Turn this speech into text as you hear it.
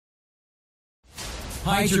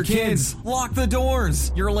Hide your kids. Lock the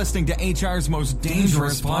doors. You're listening to HR's most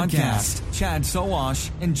dangerous podcast. Chad Sowash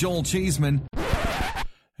and Joel Cheeseman.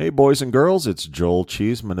 Hey, boys and girls, it's Joel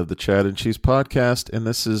Cheeseman of the Chad and Cheese Podcast, and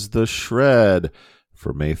this is The Shred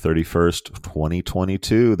for May 31st,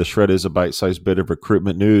 2022. The Shred is a bite-sized bit of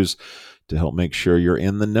recruitment news to help make sure you're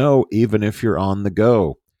in the know, even if you're on the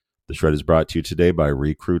go. The Shred is brought to you today by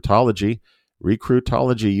Recruitology.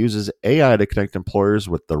 Recruitology uses AI to connect employers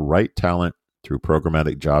with the right talent through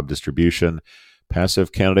programmatic job distribution,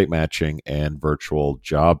 passive candidate matching, and virtual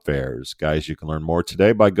job fairs. Guys, you can learn more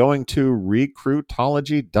today by going to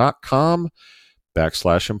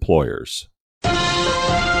recruitology.com/employers.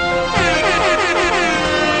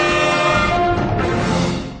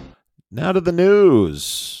 Now to the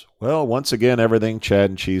news. Well, once again, everything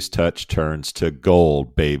Chad and Cheese touch turns to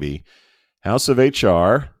gold, baby. House of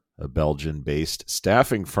HR, a Belgian-based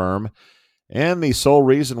staffing firm, and the sole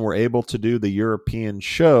reason we're able to do the European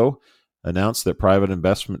show, announced that private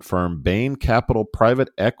investment firm Bain Capital Private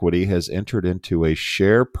Equity has entered into a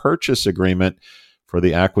share purchase agreement for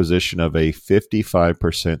the acquisition of a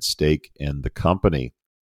 55% stake in the company.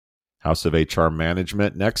 House of HR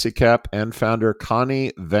Management, Nexicap, and founder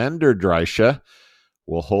Connie Vanderdrijse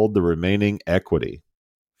will hold the remaining equity.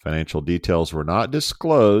 Financial details were not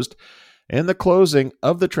disclosed, and the closing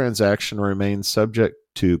of the transaction remains subject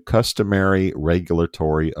to customary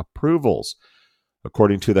regulatory approvals.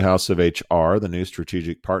 According to the House of HR, the new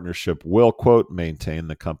strategic partnership will, quote, maintain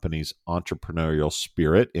the company's entrepreneurial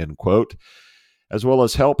spirit, end quote, as well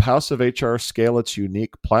as help House of HR scale its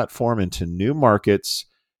unique platform into new markets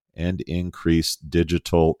and increase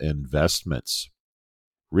digital investments.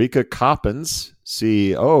 Rika Coppens,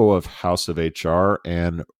 CEO of House of HR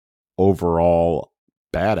and overall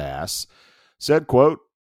badass, said, quote,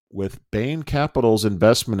 with Bain Capital's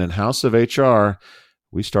investment in House of HR,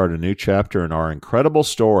 we start a new chapter in our incredible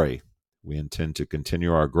story. We intend to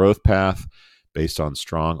continue our growth path based on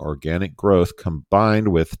strong organic growth combined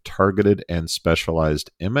with targeted and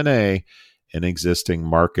specialized M&A in existing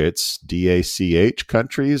markets, DACH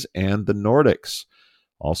countries, and the Nordics,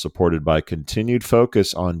 all supported by continued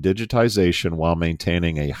focus on digitization while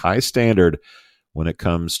maintaining a high standard when it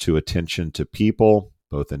comes to attention to people,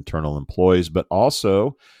 both internal employees, but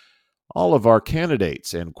also all of our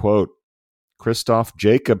candidates, end quote. Christoph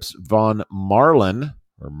Jacobs von Marlin,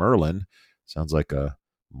 or Merlin, sounds like a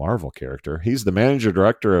Marvel character. He's the manager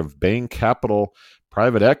director of Bain Capital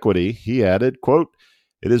Private Equity. He added, quote,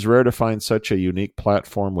 it is rare to find such a unique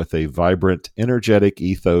platform with a vibrant, energetic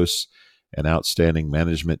ethos and outstanding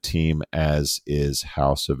management team as is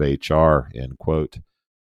House of HR, end quote.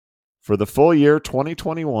 For the full year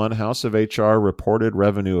 2021, House of HR reported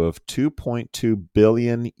revenue of 2.2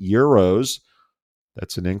 billion euros.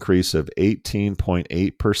 That's an increase of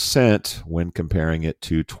 18.8% when comparing it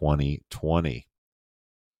to 2020.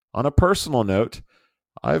 On a personal note,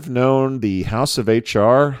 I've known the House of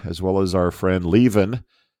HR as well as our friend Levin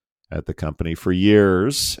at the company for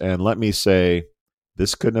years, and let me say,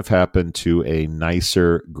 this couldn't have happened to a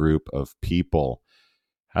nicer group of people.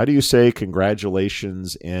 How do you say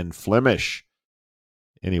congratulations in Flemish?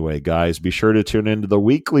 Anyway, guys, be sure to tune into the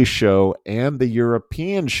weekly show and the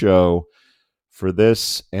European show for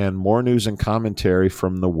this and more news and commentary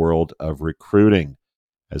from the world of recruiting.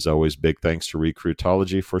 As always, big thanks to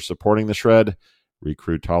Recruitology for supporting the Shred.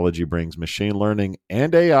 Recruitology brings machine learning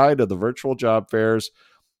and AI to the virtual job fairs,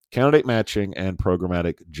 candidate matching, and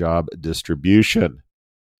programmatic job distribution.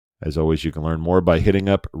 As always, you can learn more by hitting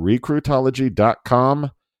up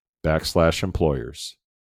recruitology.com/employers.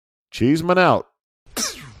 Cheeseman out.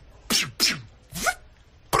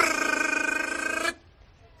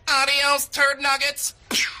 Adios, turd nuggets.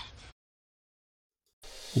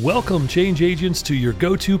 Welcome, change agents, to your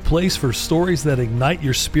go-to place for stories that ignite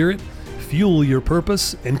your spirit, fuel your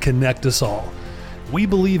purpose, and connect us all. We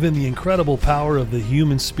believe in the incredible power of the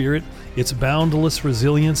human spirit, its boundless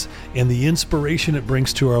resilience, and the inspiration it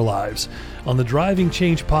brings to our lives. On the Driving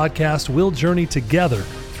Change podcast, we'll journey together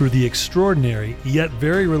through the extraordinary yet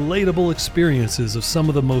very relatable experiences of some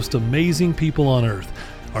of the most amazing people on earth.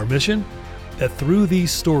 Our mission? That through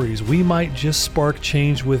these stories, we might just spark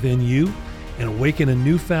change within you and awaken a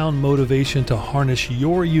newfound motivation to harness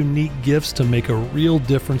your unique gifts to make a real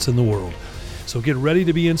difference in the world. So get ready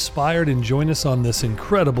to be inspired and join us on this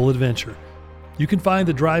incredible adventure. You can find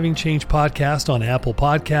the Driving Change podcast on Apple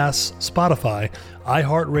Podcasts, Spotify,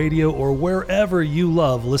 iHeartRadio, or wherever you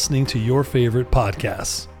love listening to your favorite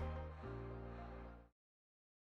podcasts.